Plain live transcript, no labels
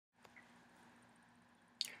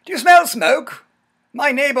Do you smell smoke?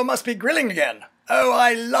 My neighbour must be grilling again. Oh,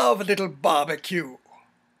 I love a little barbecue.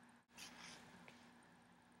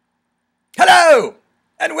 Hello,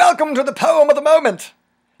 and welcome to the poem of the moment.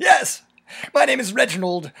 Yes, my name is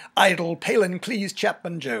Reginald Idle Palin Cleese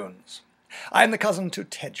Chapman Jones. I am the cousin to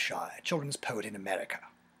Ted Scheu, children's poet in America.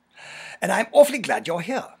 And I'm awfully glad you're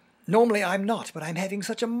here. Normally I'm not, but I'm having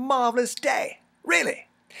such a marvellous day. Really.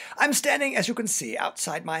 I'm standing, as you can see,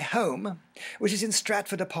 outside my home, which is in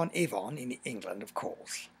Stratford-upon-Avon, in England, of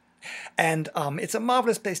course. And it's a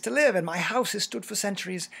marvellous place to live, and my house has stood for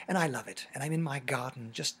centuries, and I love it. And I'm in my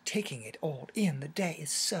garden, just taking it all in. The day is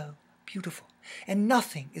so beautiful, and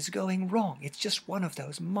nothing is going wrong. It's just one of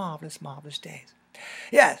those marvellous, marvellous days.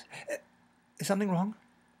 Yes. Is something wrong?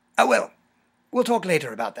 Oh, well, we'll talk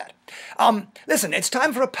later about that. Listen, it's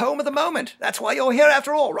time for a poem of the moment. That's why you're here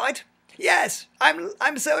after all, right? Yes,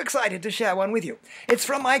 I'm so excited to share one with you. It's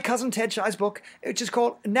from my cousin Ted Scheu's book, which is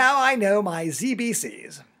called Now I Know My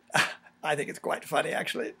ZBCs. I think it's quite funny,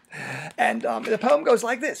 actually. And the poem goes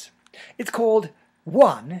like this. It's called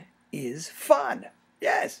One is Fun.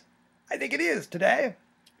 Yes, I think it is today.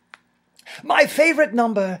 My favourite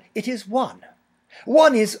number, it is 1.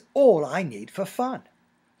 1 is all I need for fun.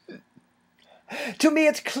 To me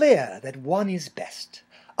it's clear that 1 is best,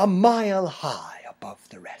 a mile high above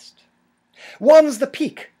the rest. 1's the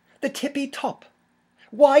peak, the tippy top.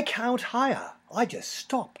 Why count higher? I just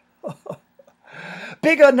stop.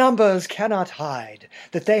 Bigger numbers cannot hide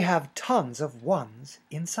that they have tons of 1s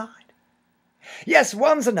inside. Yes,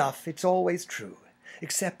 1's enough, it's always true,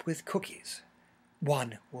 except with cookies.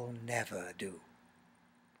 1 will never do.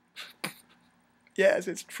 Yes,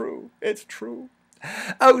 it's true, it's true.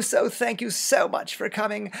 Oh, so thank you so much for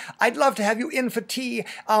coming. I'd love to have you in for tea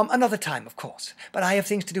another time, of course. But I have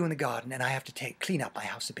things to do in the garden, and I have to clean up my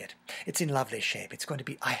house a bit. It's in lovely shape. It's going to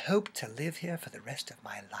be, I hope, to live here for the rest of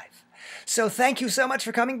my life. So thank you so much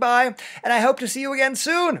for coming by, and I hope to see you again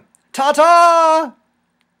soon. Ta-ta!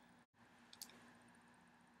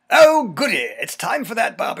 Oh, goody, it's time for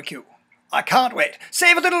that barbecue. I can't wait.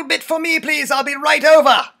 Save a little bit for me, please. I'll be right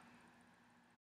over.